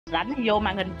rảnh vô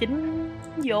màn hình chính,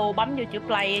 vô bấm vô chữ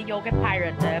play, vô cái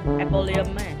pirate volume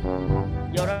ấy,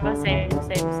 vô đó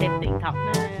xem tiền thật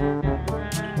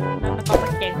nó có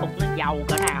cái trang phục nó giàu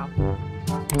cỡ nào.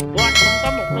 Ủa anh cũng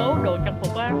có một số đồ trang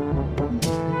phục á.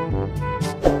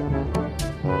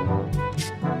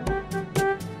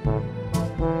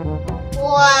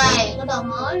 Ui, có đồ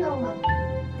mới luôn rồi.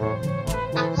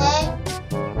 Đặt thêm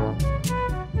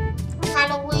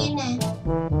Halloween nè.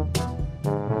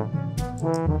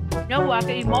 Nhớ qua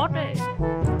cái emote ấy,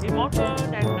 emote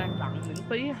đang tặng miễn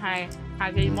phí hai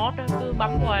cái emote đó, cứ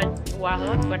bấm qua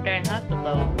hết, qua trang hết từ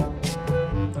từ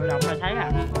tự động là thấy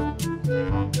à.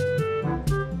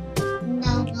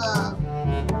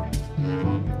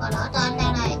 Còn ở tên đây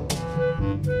này.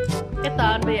 Cái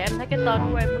tên bây giờ em thấy cái tên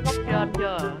của em nó góc trên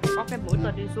chưa? Có cái mũi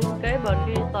tên đi xuống kế bên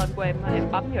cái tên của em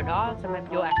bấm vào đó xong em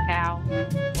vô account.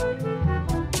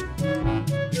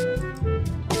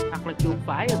 Hoặc là chuột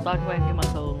phải vào tên của em, nhưng mà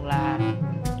thường là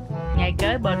ngay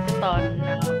kế bên cái tên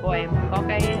của em có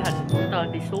cái hình mũi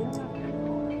tên đi xuống.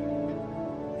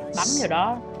 Bấm vào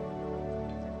đó.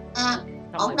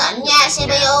 Ổn định nha,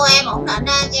 CPU em ổn định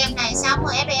nha, game này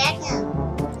 60 FPS nha.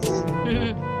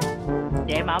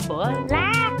 Vậy mà bữa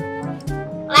lag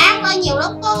Lag nhiều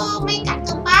lúc có mấy cảnh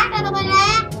combat đó nó mới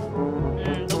lag.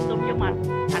 Đúng giống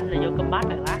anh là vô combat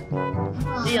là lag.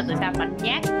 Lý do tại sao mà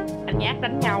anh nhát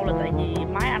đánh nhau là tại vì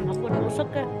máy anh không có đủ sức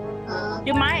á.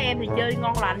 Chứ máy em thì chơi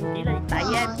ngon lành, chỉ là tại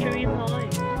vì em stream thôi.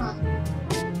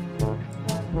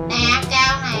 Nè,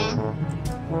 cao nè.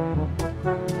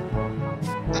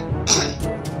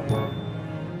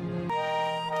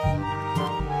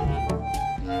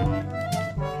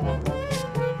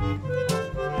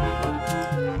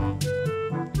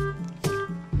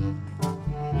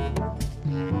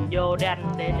 Vô để anh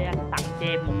tặng cho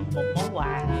em một món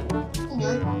quà.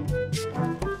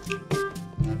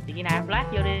 Thì khi nào flash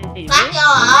vô đi thì flash vô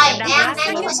rồi, đang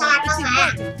đúng rồi sao anh hơn hả?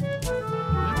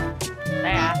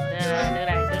 Đây à, đưa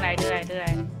đây.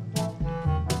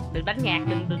 Đừng đánh nhạc,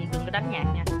 đừng có đánh nhạc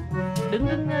nha.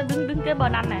 Đứng kế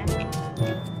bên anh nè.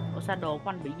 Ủa sao đồ của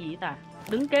anh bị gì ta?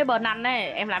 Đứng kế bên anh ấy,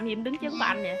 em làm gì em đứng trước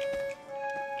anh vậy?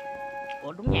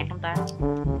 Ủa đúng nhạc không ta?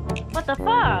 What the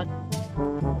fuck?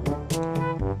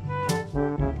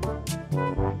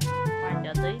 Khoan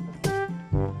chờ tí.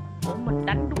 Ủa mình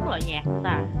đánh đúng loại nhạc không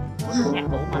ta? Ủa đúng nhạc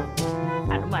cũ mà.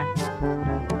 À đúng rồi.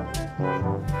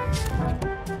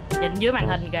 Nhìn dưới màn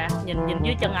hình kìa, nhìn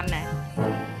dưới chân anh nè.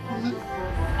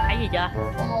 Thấy gì chưa?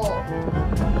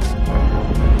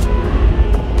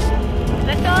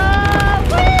 Let's go!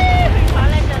 Huyền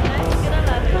thoại Legend đấy, cái đó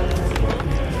là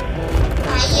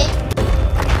gì?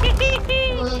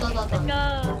 Let's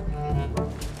go!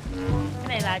 Cái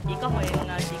này là chỉ có huyền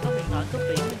thoại cướp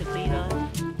biển mới được đi thôi.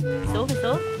 Xuống.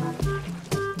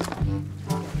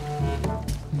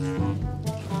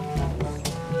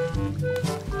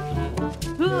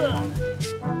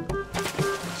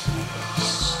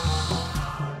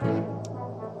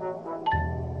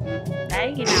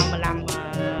 Đấy, khi nào mà làm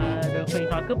được huyền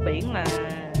thoại cướp biển là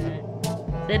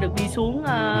sẽ được đi xuống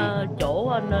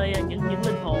chỗ nơi những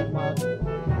linh hồn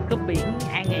cướp biển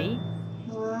an nghỉ.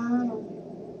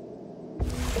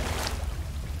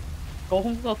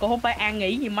 Cũng không phải an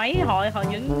nghỉ gì mấy, họ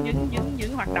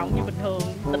những hoạt động như bình thường,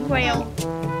 tỉnh queo.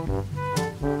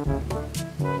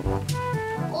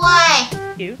 Ui,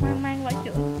 kiểu mang lại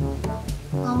trưởng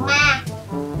hồn ma.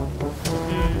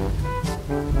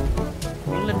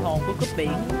 Những linh hồn của cướp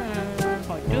biển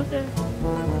hồi trước á.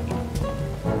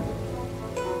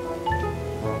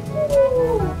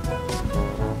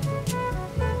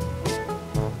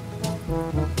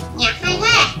 Nhạc hay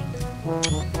ha.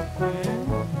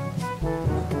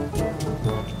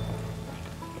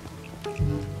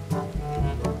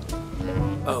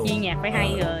 Nhiên nhạc phải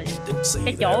hay rồi.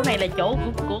 Cái chỗ này là chỗ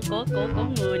của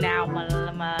người nào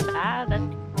mà đã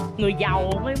người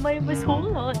giàu mới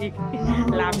xuống thôi.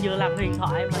 Vừa làm huyền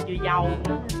thoại mà vừa giàu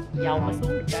nữa, giàu mới xuống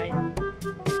được đây.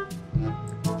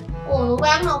 Ủa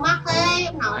bán đâu mắc thế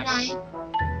ông nội này.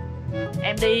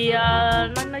 Em đi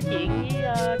nói chuyện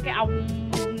với cái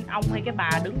ông hay cái bà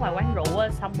đứng ngoài quán rượu á,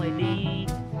 xong rồi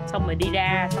đi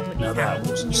ra, xong rồi đi thẳng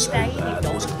dưới đáy đi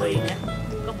đổ thuyền á.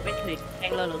 Có một cái thuyền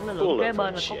đang lơ lửng kế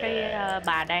bên là có cái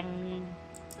bà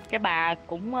cái bà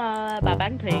cũng bà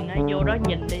bán thuyền á, vô đó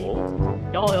nhìn đi.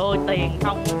 Trời ơi tiền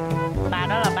không, bà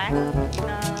đó là bán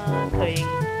thuyền.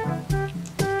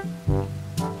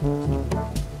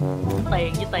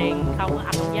 Tiền với tiền không,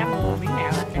 anh không dám mua miếng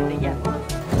nào hết để dành.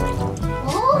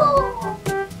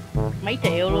 Mấy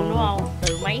triệu luôn đúng không?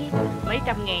 Từ mấy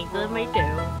trăm ngàn tới mấy triệu.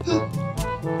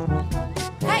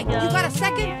 Hey, you got a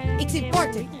second? It's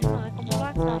important.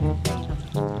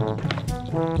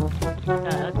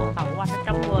 Trời ơi,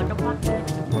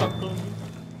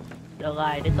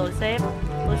 rồi, để tôi xếp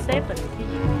mình cái gì.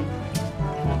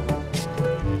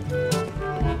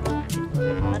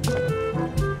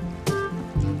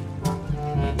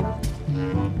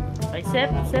 Phải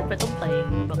xếp về tốn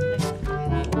tiền vật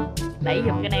đẩy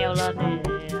giùm cái neo lên thì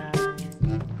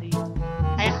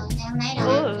em lấy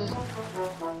đồ.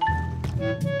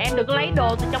 Em đừng có lấy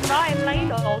đồ từ trong đó, em lấy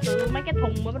đồ từ mấy cái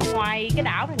thùng ở bên ngoài cái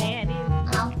đảo này nè.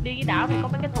 Đi cái đảo này có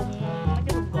mấy cái thùng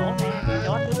gỗ nè,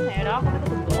 chỗ anh đứng nè, đó có mấy cái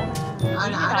thùng gỗ nè.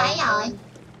 Ở đấy rồi.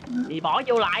 Thì bỏ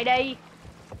vô lại đi.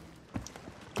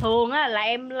 Thường á là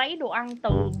em lấy đồ ăn từ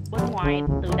bên ngoài,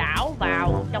 từ đảo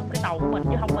vào trong cái tàu của mình,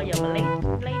 chứ không bao giờ mình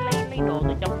lấy đồ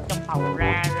từ trong tàu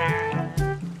ra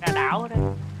đảo ở đây.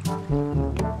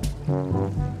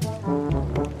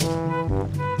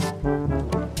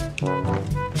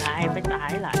 Em phải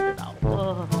tải lại từ đầu.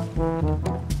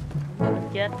 Mình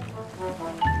chết.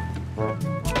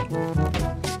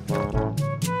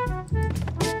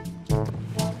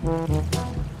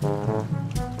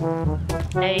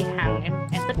 Ê Hằng,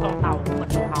 em thích con tàu của mình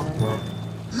màu hồng.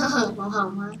 Màu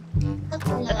hồng hả? Thích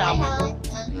là thôi.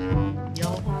 Vô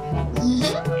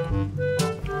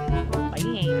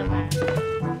 7.000 thôi mà.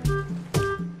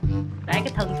 Đấy,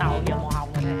 cái thân tàu giờ màu hồng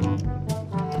rồi đây.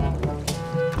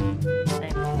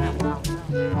 Đây màu nào màu hồng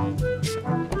đâu.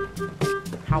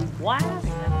 Hồng quá thì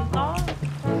là không có.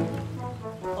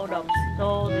 Ô đồng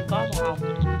xô thì có màu hồng.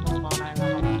 Màu này là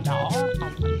hồng đỏ,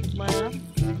 hồng mê lắm.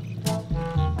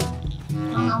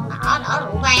 Hồng đỏ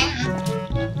rượu vang hả?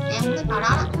 Em thích màu đó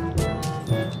lắm.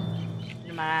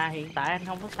 Nhưng mà hiện tại anh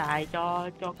không có xài cho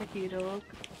cái kia được.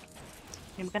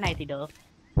 Nhưng cái này thì được.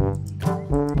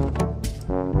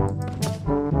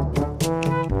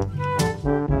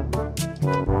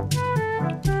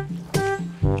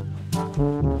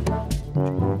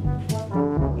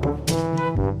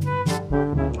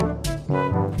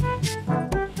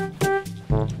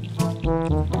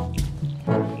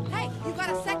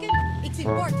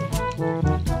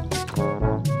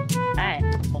 Đây,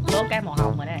 một số cái màu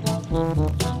hồng rồi đây.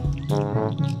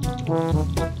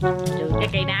 Trừ cái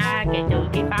cây na, trừ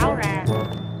cây pháo ra.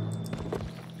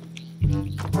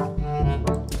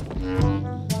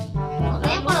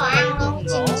 Em có đồ ăn luôn,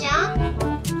 chim chó.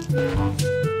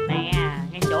 Nè,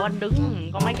 ngay chỗ anh đứng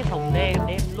có mấy cái thùng để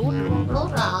em lút luôn.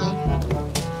 Lút rồi.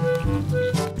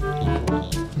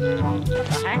 Rồi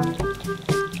hát.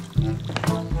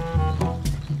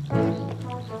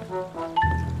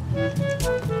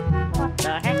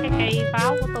 Đợi hát cái cây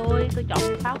pháo của tôi chọn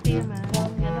cây pháo kia mà giờ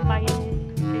nó bay đi.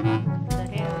 Tình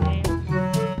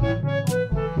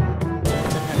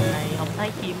hình này không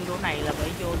thấy chim chỗ này là phải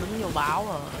đứng vô báo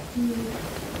rồi.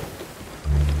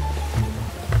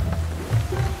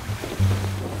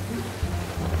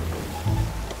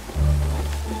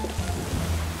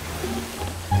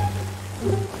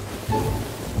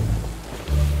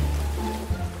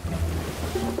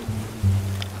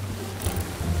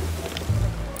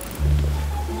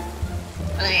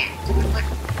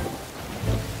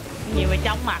 Nhiều phải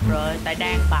chóng mặt rồi, tại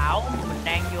đang bão, mình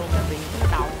đang vô cái biển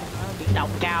động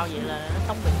cao, vậy là nó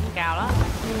sóng biển cao lắm.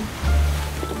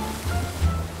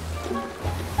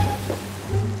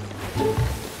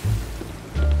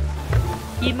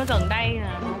 Chim ở gần đây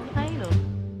nè, không thấy được.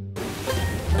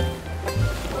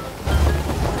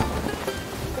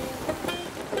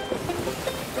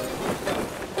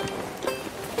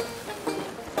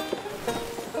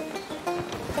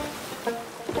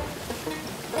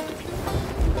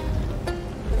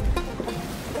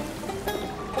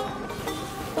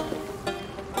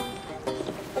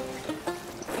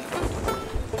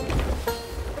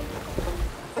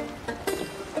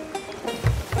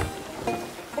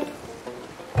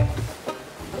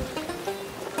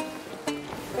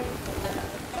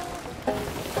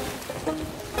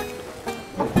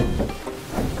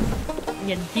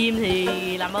 Nhìn chim thì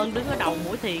làm ơn đứng ở đầu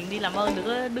mũi thuyền đi, làm ơn đừng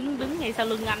có đứng ngay sau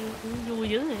lưng anh, cũng vui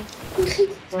dữ vậy.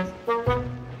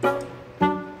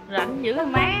 Rảnh dữ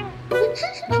má.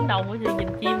 Đứng đầu mũi thuyền nhìn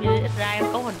chim thì ít ra em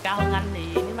có hình cao hơn anh, thì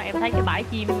nếu mà em thấy cái bãi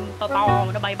chim to mà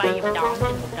nó bay vòng tròn trên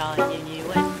bầu trời nhiều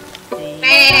ấy thì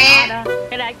đó,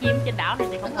 cái đá chim trên đảo này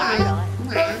thì không phải rồi.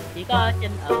 Chỉ có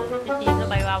trên cái chim nó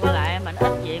bay qua với lại mà nó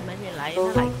ít vậy, mà với lại nó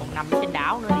lại còn nằm trên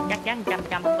đảo nữa thì chắc chắn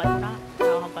trăm không phải của nó,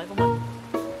 không phải của mình.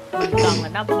 Mình cần là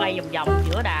nó bay vòng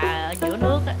giữa giữa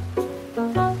nước á.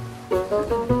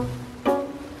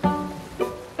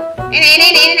 Đây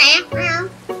nè, thấy không?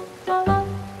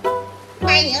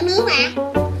 Bay giữa nước mà.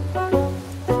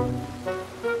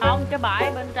 Không, cái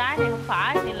bãi bên trái này không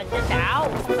phải, thì là trên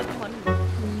đảo, không phải của mình.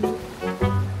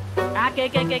 À kia,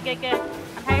 anh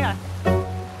thấy rồi.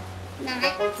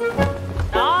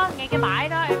 Đó, ngay cái bãi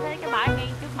đó, em thấy cái bãi ngay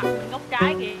trước mặt mình góc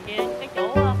trái kìa, cái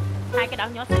chỗ hai cái đảo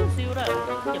nhỏ xíu xíu đó,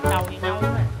 chụp đầu với nhau đó.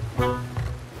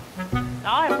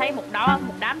 Đó em thấy một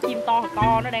đám chim to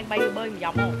co nó đang bay bơi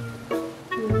vòng không?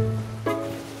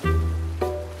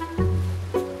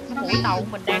 Cái mũi tàu của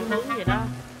mình đang hướng gì đó.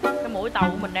 Cái mũi tàu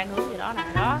của mình đang hướng gì đó nè,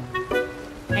 đó.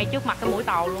 Ngay trước mặt cái mũi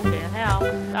tàu luôn kìa, thấy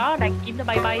không? Đó, đang chim nó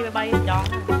bay tròn.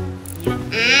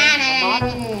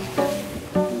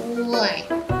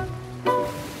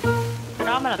 Cái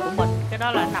đó mới là của mình, cái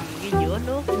đó là nằm ngay giữa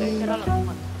nước, cái đó là của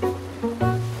mình.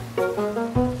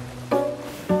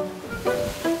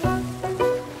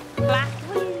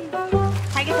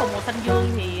 Thấy cái thùng màu xanh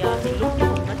dương thì lúc cái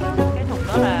thùng đó chứ, cái thùng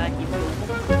đó là nhiệm vụ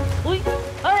của mình. Ui,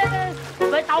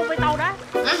 về tàu đã.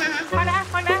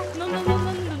 Khoan đã, ngưng,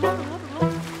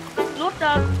 lút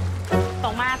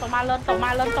tàu ma lên,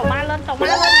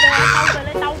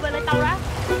 về lấy tàu đã.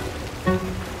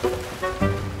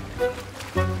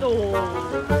 Đồ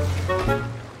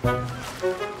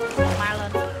tàu ma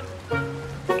lên.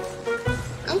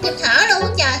 Không kịp thở luôn á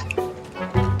trời.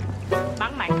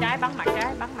 Bắn mạng trái,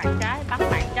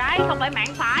 không phải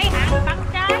mạng phải, bắn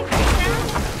trái.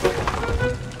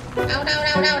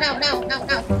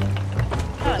 Đâu.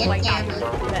 Quay tàu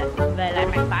về lại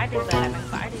mạng phải đi,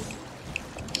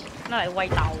 nó lại quay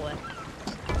tàu rồi.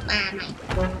 Bà mày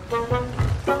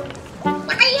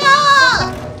bay vô.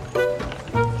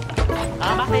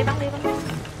 Bắt đi.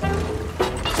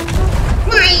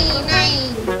 Mày này.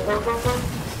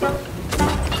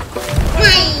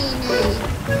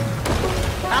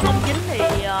 Đó không dính thì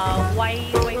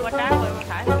quay qua trái, quay qua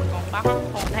phải, còn bắn,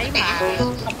 còn thấy mà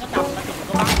không có chồng thì đừng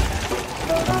có bắn.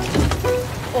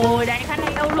 Ôi đang khá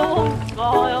neo luôn,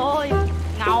 trời ơi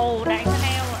ngầu, đang khá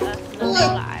neo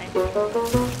lên lại.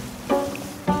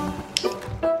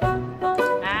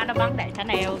 Nó bắn đạn khá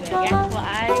neo kìa, gắt quá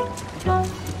ai.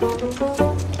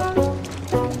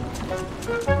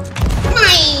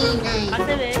 Mày này. Bắn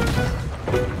tiếp đi.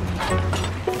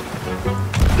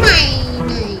 Mày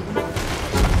này.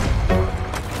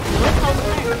 Lửa thân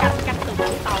nó đang canh từ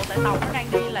mũi tàu, tại tàu nó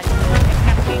đang đi là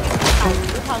canh cái mũi tàu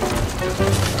lửa thân.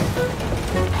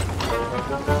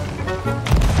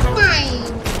 Mày.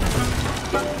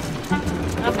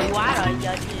 Nó bị quá rồi,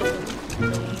 giờ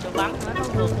đừng bắn nữa, nó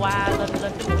vượt qua lên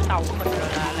cái mũi tàu của mình rồi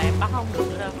là em bắn không được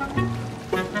nữa đâu.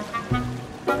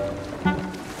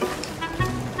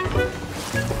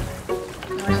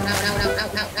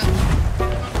 Đâu.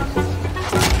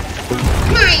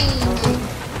 Mày.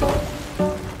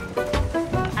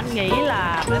 Anh nghĩ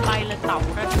là phải bay lên tàu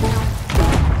đó đúng không?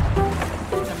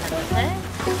 Mình thành như thế.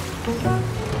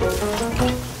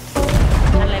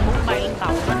 Anh lại muốn bay lên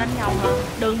tàu nó đánh nhau hơn.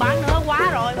 Đừng bắn nữa, quá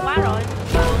rồi.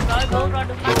 Vượt rồi,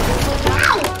 đừng bắn.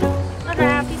 Nó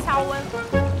ra phía sau em.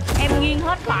 Em nghiêng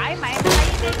hết phải mà em thấy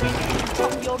cái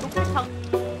không vô đúng cái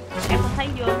thân. Em không thấy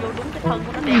vô đúng cái thân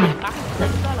của nó để bắn một tí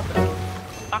đó là mình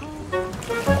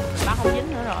bắn không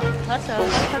dính nữa rồi, hết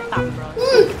tầm rồi.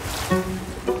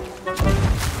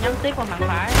 Nhắm tiếp vào mặt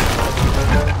phải.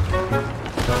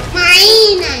 Mày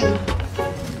này.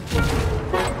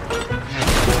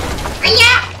 Ai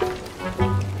da.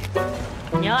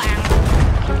 Nhớ ăn.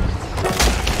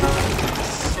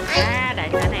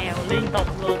 Đạn xả nèo liên tục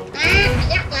luôn.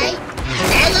 Dắt lại.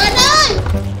 Đạn lên ơi.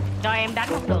 Cho em đánh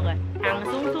không được rồi. Hằng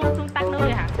xuống tắt nước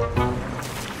đi Hằng.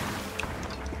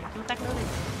 Xuống tắt nước đi.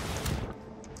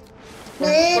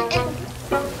 Nè em.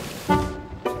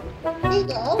 Cái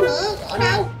gỗ nữa, gỗ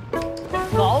đâu?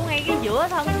 Gỗ ngay cái giữa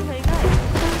thân thì đó.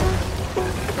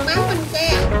 Máu mình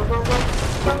kìa.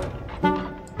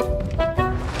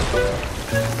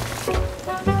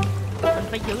 Mình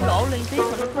phải giữ lỗ liên tiếp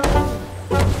mà nó cứ.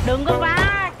 Đừng có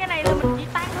vá, cái này là mình chỉ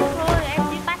tắt nước thôi, em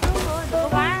chỉ tắt nước thôi, đừng có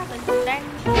vá, mình đang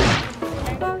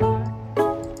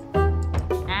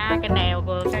cái nèo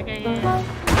của cái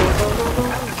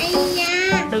Ây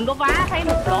da. đừng có vá, thấy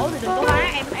một lỗ thì đừng có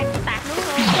vá, em chỉ tạt nước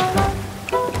thôi.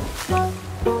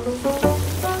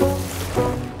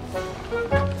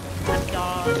 Anh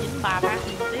cho dính 3 phát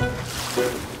liên tiếp.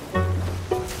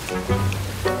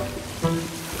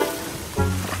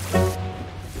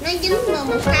 Nó dính vào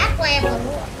một phát của em rồi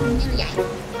luôn, như vậy.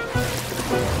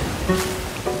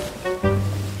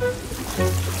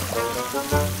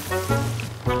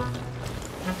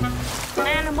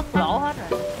 Nó mất lỗ hết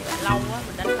rồi. Lâu quá,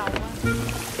 mình đánh lâu quá.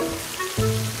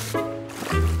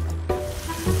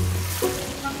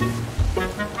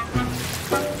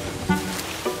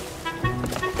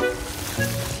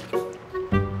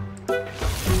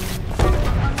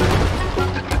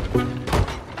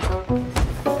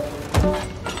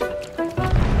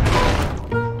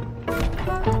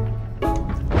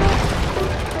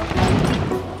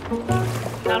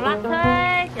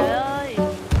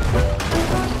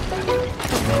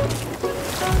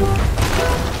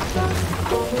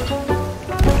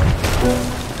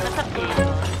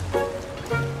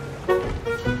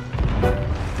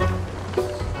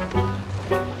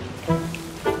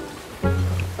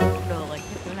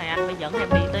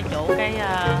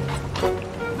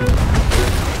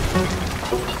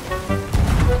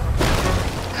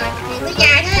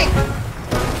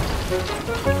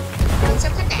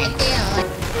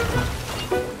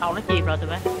 chìm rồi tụi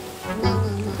bay.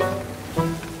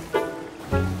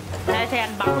 Thế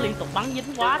anh bắn liên tục, bắn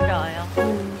dính quá trời không?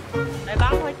 Để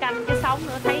bắn phải canh cái sóng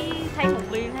nữa, thấy một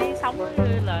viên thấy sóng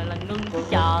là ngưng cứ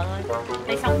chờ thôi.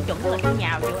 Thấy sóng chuẩn là cứ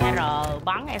nhào vô R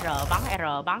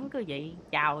bắn cứ vậy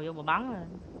chào vô mà bắn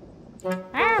rồi.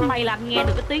 May là anh nghe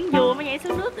được cái tiếng vua mới nhảy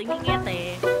xuống nước, tự nhiên nghe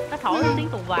tè nó thổi cái tiếng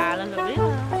tù và lên rồi biết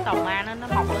tàu ma nó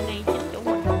mọc lên ngay chính chỗ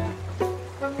mình.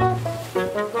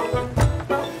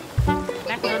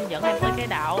 Lát nữa anh dẫn em tới cái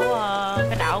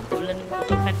đảo tụi linh của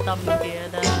tụi Phantom kia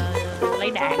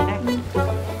lấy đạn đây.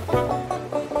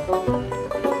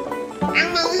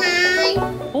 Ăn mừng hai.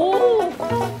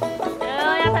 Trời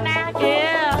ơi anh Hanah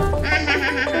kìa.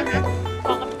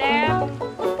 Còn cầm đam.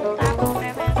 Ta còn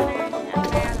đam Hanah.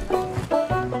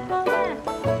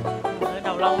 Ở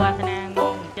đầu lâu Hanah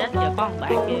ngon chết, giờ có một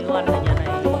bạn kêu anh là giờ này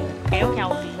kéo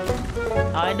nhau đi.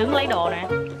 Rồi đứng lấy đồ nè.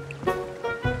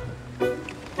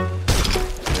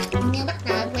 Như bắt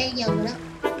đầu quay dừng đó.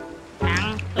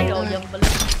 Ăn lấy đồ giùm mình.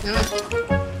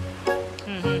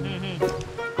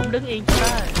 Cũng đứng yên chỗ đó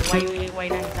quay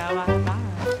này sao ba bắn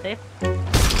tiếp.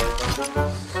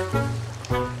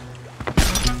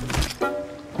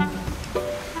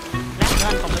 Lát nữa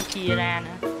anh còn phải chia ra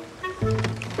nữa.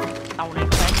 Tàu này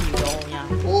có phải nhiều đồ nha.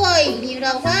 Ui nhiều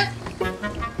đồ hết.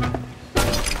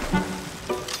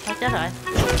 Hết chết rồi.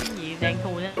 Cái gì đang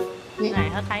thui á. Cái này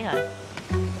hết thấy rồi.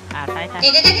 À thấy.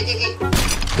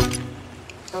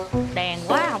 Đèn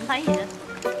quá không thấy gì nữa.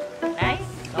 Đấy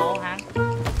đồ hả?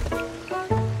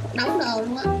 Đóng đồ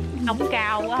luôn á. Đóng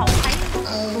cao quá không thấy.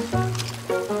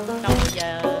 Đâu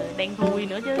giờ đen thui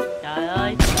nữa chứ. Trời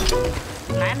ơi.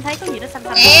 Nãy em thấy có gì đó xanh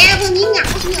xanh. Vừa miếng ngọc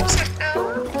sạch đó.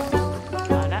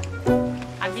 Rồi đó.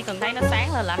 Anh chỉ cần thấy nó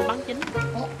sáng lên là anh bắn chính.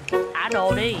 Thả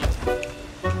đồ đi.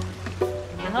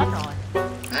 Như hết rồi.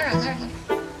 Hết rồi.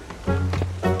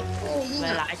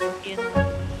 Về lại chỗ kia thôi.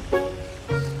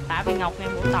 Thả viên ngọc ngay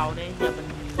mũi tàu đi. Giờ mình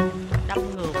đâm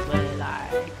ngược về lại.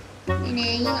 Đây nè,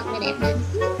 viên ngọc này đẹp nè.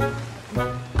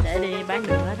 Để đi bán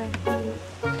được hết đó.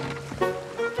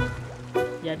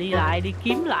 Giờ đi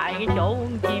kiếm lại cái chỗ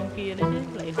con chim kia nữa chứ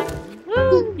lại hồn.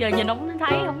 Giờ nhìn ông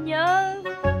thấy không nhớ.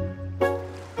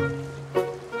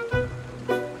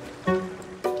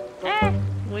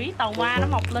 Quỷ tàu ma nó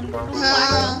mọc lên đúng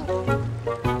quá.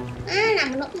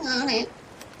 Nằm bất ngờ nè.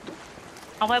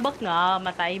 Không phải bất ngờ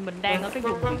mà tại mình đang ở cái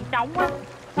vùng biển trống á,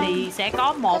 thì sẽ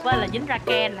có một là dính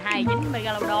Kraken, hai dính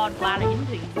Megalodon, ba là dính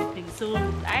thuyền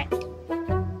xương. Đấy,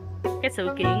 cái sự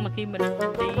kiện mà khi mình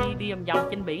đi vòng vòng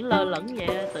trên biển lơ lửng vậy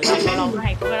tự nhiên lâu nó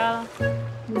hay có cái đó.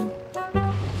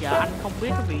 Giờ anh không biết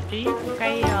cái vị trí của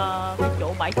cái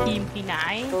chỗ bãi chim khi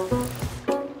nãy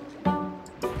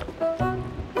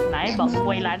bận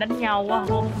quay lại đánh nhau quá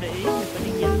không để ý, mình phải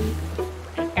đi nhìn,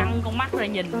 căng con mắt ra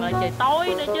nhìn mà trời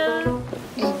tối nữa chứ.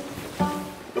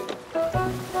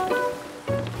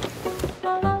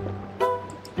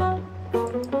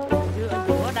 Chứ anh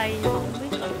chủ ở đây mà không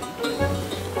biết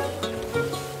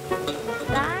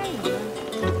trái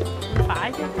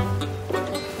phải chứ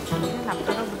nằm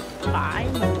ở đâu phải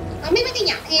mình không biết mấy cái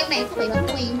nhặt heo này có bị bản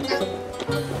quyền không ta?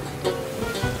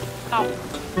 Không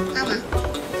à?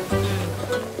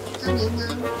 Sao nhiều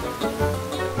ngon?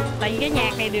 Tại vì cái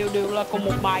nhạc này đều là cùng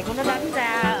một bài của nó đánh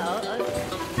ra ở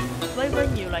với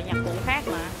nhiều loại nhạc cụ khác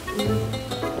mà.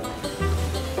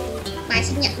 Bài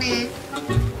sinh nhật nè.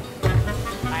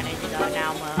 Bài này thì đời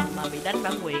nào mà bị đánh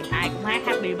bản quyền, ai cũng hát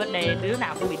Happy Birthday, đứa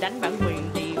nào cũng bị đánh bản quyền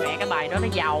thì mẹ cái bài đó nó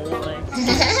giàu rồi.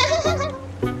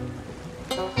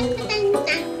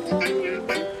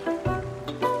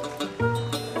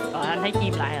 Rồi anh thấy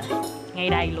chim lại rồi, ngay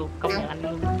đây luôn, công nhận anh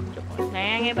luôn.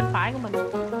 Nè, ngay bên phải của mình.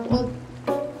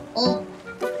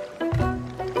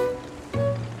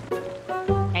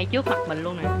 Ngay trước mặt mình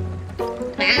luôn nè.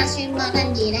 Bạn streamer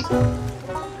tên gì đấy?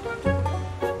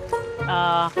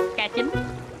 K9.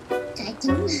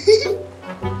 K9.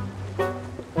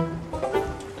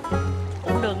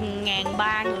 Cũng được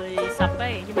 1.300 người sub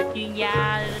ấy, nhưng mà chuyên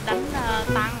gia đánh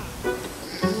tăng.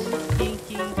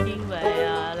 Chuyên về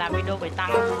làm video về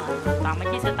tăng không à. Toàn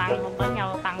mấy chiếc xe tăng không với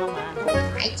nhau tăng không à.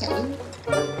 Phải chữ.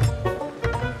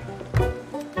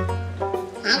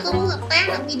 Họ có muốn hợp tác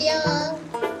làm video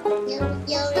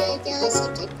chơi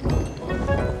street.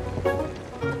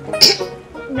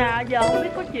 Nè giờ không biết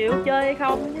có chịu chơi hay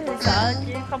không chứ sợ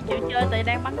chứ không chịu chơi tại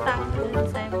đang bắn tăng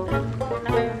xem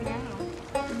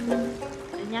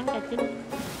để nhắn K9.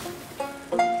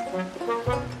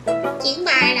 Chuyển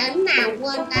bài là đến nào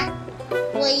quên ta?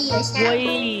 Quy rồi sao?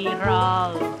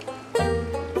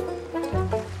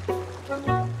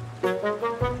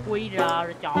 Quy R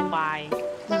rồi chọn bài.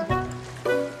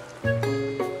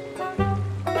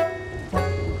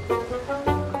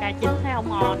 K9 thấy không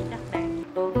ngon chắc.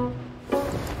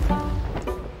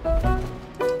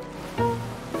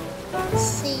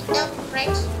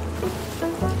 Rex.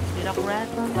 Đi đâu Rex?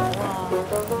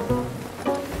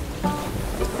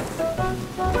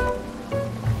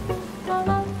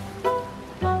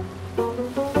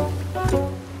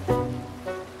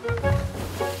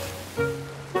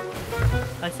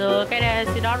 Hồi xưa cái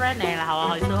đó Rex này là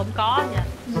hồi xưa không có nha.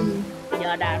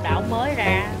 Giờ đảo mới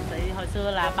ra. Thì hồi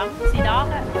xưa là bắn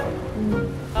C-Dot á.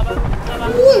 Có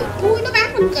bắn. Ui, nó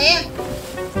bắn mình kìa.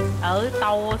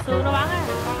 Tàu xưa nó bắn á.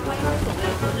 Con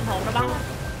mấy tụi linh hồn nó bắn á.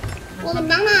 Ui, mình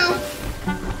bắn nó không?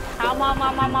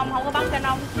 Không có bắn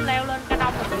canon, cứ leo lên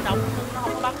canon mà tự động nó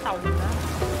không có bắn tàu nữa.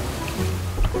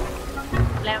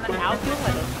 Leo lên đảo trước là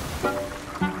được.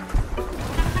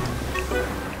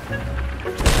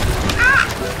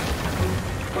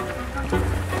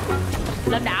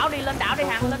 Lên đảo đi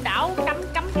Hằng, lên đảo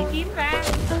cắm cái kiếm ra.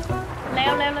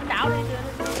 Leo lên đảo đi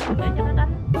để cho nó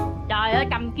đánh. Trời ơi,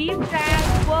 cầm kiếm ra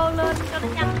quơ lên cho nó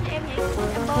nhanh cho em vậy.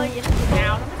 Em bơi vậy nó chừng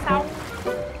nào nó mới xong.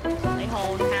 Để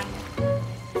hồn Hằng.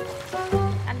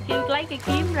 Anh kêu lấy cây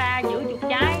kiếm ra giữa chuột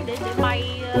trái để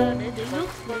bay để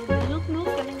lướt nước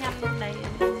cho nó nhanh. Này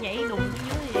nhảy đụng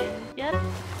dưới thì chết.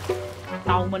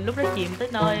 Tàu mình lúc đó chìm tới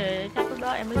nơi rồi, chắc lúc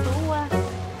đó em mới cứu quá.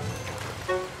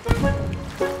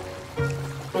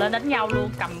 Lên đánh nhau luôn,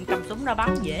 cầm súng ra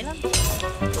bắn dễ lắm.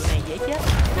 Tụi này dễ chết.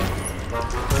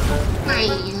 Mày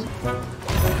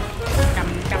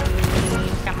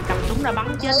cầm súng ra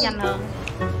bắn chết nhanh hơn.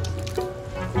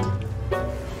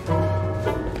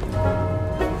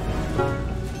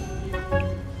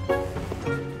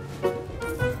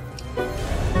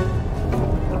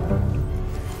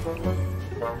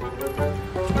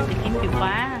 Đi kiếm chìa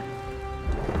khóa.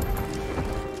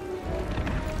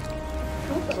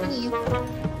 rút được cái gì không?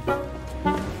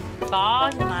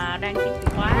 Có, nhưng mà đang kiếm chìa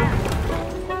khóa.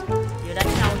 Vừa đánh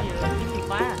nhau vừa kiếm chìa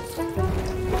khóa.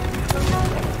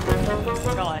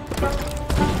 Rồi.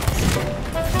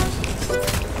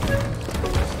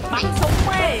 Bắn súng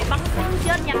ấy, bắn súng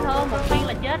chết nhanh hơn, một viên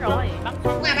là chết rồi. Bắn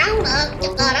súng. Mà bắn không được,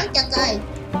 chật rồi.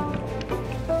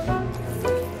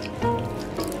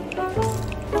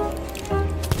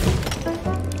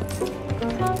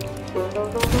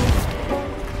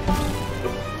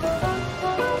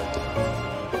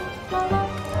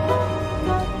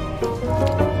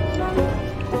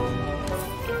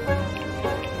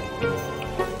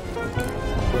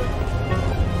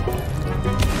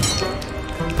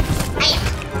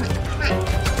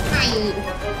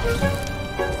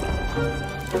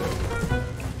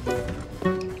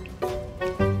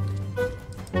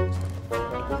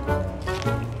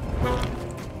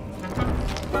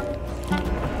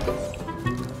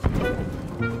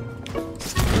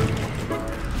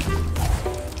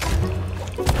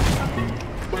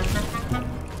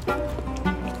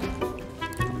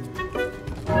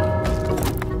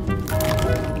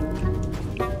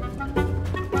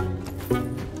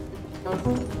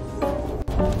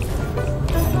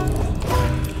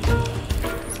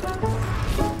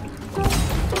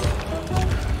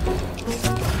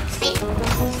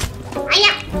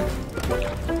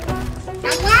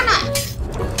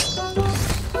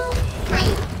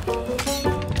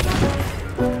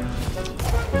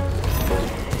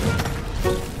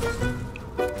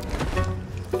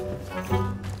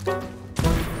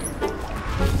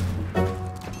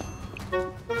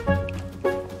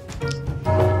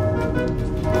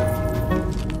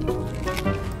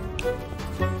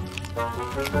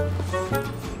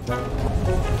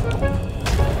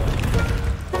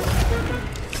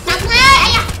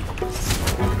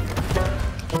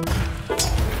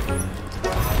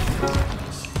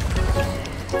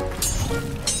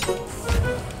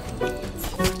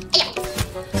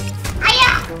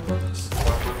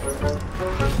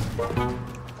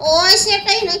 Ôi xe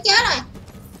tí nữa chết rồi.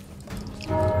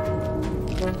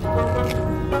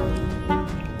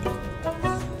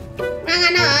 Hang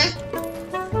Hanah rồi.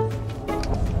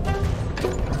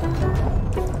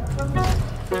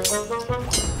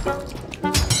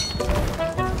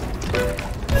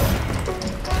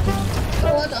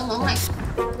 Ôi tụi mộng này.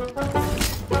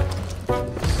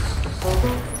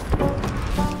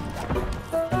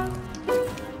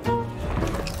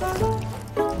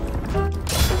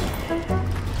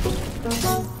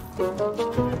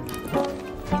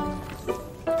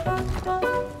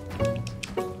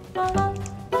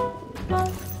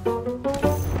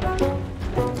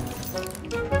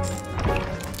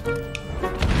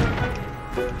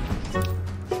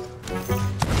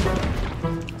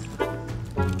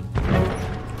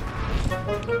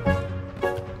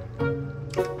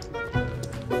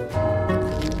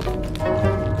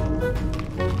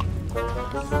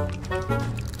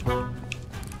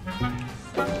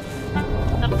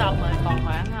 Sắp xong rồi, còn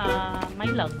khoảng mấy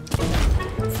lần.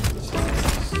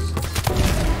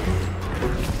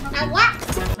 Đau quá.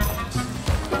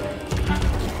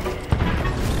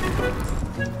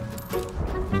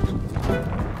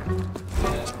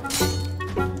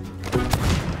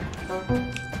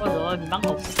 Ôi trời ơi, mình bắn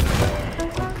hụt.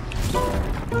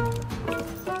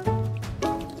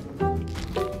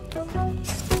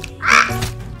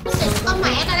 Con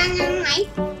mẹ tao đang ăn mày.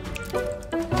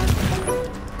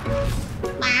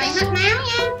 Bà mày hết máu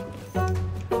nha.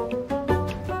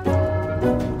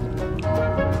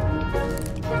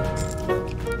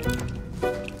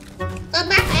 Tôi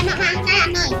bắt em mà ăn cái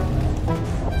anh ơi.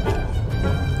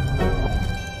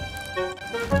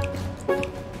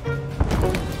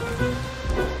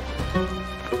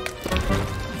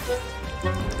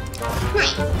 Mày.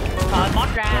 Thôi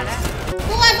boss ra rồi đó.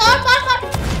 Ui, boss.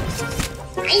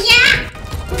 Mày ra.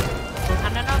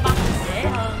 Anh nó bắn dễ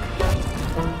hơn.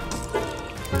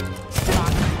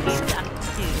 Toàn kiếm cho anh không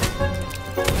chịu.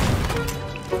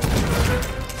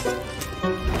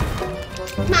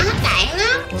 Mà hết đạn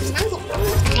đó. Bắn phục nó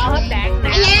Hết đạn nè.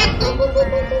 Mày ra.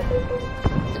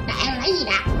 Hết đạn là lấy gì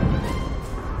đặt?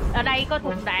 Ở đây có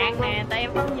thùng đạn nè, tại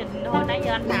em không nhìn thôi, nãy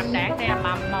giờ anh nạp đạn ra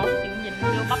mầm mà không chịu nhìn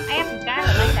vô bấm ép một cái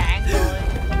là lấy đạn rồi.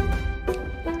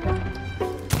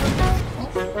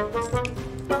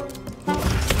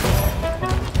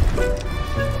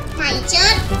 Mày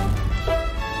chết.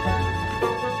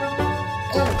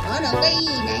 Ồ, ở được cái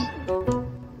gì này?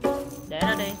 Để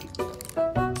nó đi.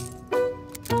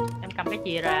 Em cầm cái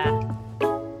chìa ra.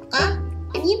 Có,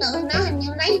 anh biết được nó hình như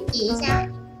lấy gì sao?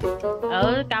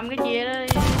 Ừ, cầm cái chìa đó đi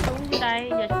xuống dưới đây,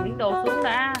 giờ chuyển đồ xuống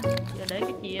đã. Giờ để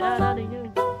cái chìa đó đi chứ.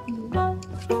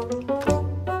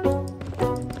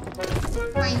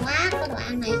 May quá, có đồ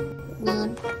ăn này.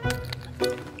 Ngon.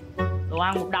 Đồ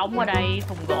ăn một đống ở đây,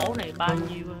 thùng gỗ này bao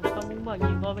nhiêu, có muốn bao nhiêu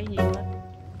có bấy nhiêu hết.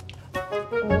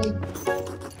 Ôi.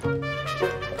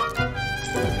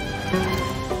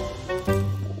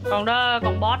 Còn đó,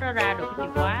 con boss đó ra được cái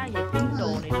chìa khóa, giờ chuyển đồ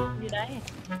này được như đấy.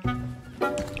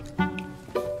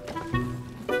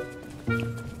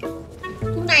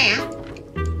 Xuống đây hả?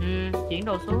 Ừ, chuyển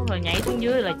đồ xuống rồi nhảy xuống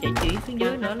dưới là chạy chuyển xuống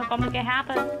dưới nữa, nó có mấy cái hát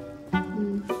á.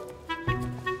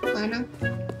 Còn không?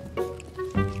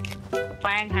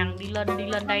 Phan Hằng đi lên đây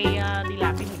đi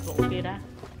làm cái nhiệm vụ kia đã.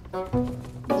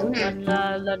 Chỗ nào?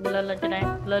 Lên trên đây,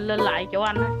 lên lại chỗ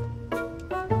anh á.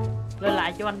 Lên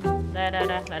lại chỗ anh. Đây, lại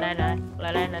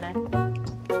đây.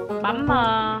 Bấm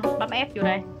F vô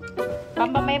đây.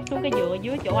 Bấm F xuống cái giường ở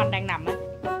dưới chỗ anh đang nằm á.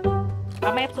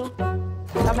 Bấm F xuống.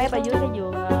 Bấm F ở dưới cái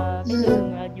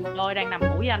giường đôi đang nằm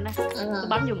ngủ với anh á. Cứ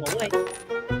bấm vô ngủ đi.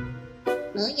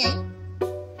 Nữa vậy?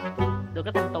 Được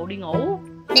cái thành tựu đi ngủ.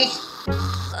 Nè.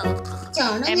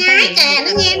 Trời, nó nhái kìa,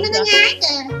 nó nghe nó nhái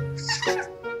kìa.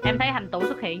 Em thấy thành tựu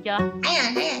xuất hiện chưa? Thấy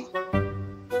rồi.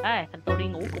 Ê, thành tựu đi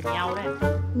ngủ cùng nhau đấy.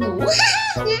 Ngủ.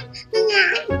 Nó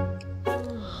nhái.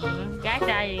 Gái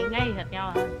trai gì ngay thịt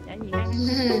nhau hả? Chả gì khác.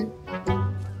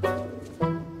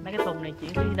 Mấy cái thùng này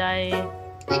chuyển đi đây.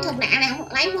 Cái thùng đạn này không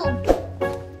lấy luôn.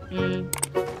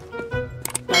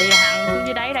 Tại vì Hằng xuống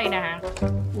dưới đáy đây nè Hằng.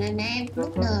 Nè em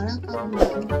lúc đờ đó con.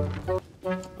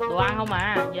 Đồ ăn không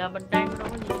à, giờ mình đang đâu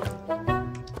có gì đâu.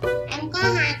 Em có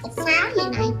 2 cục pháo gì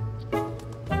này.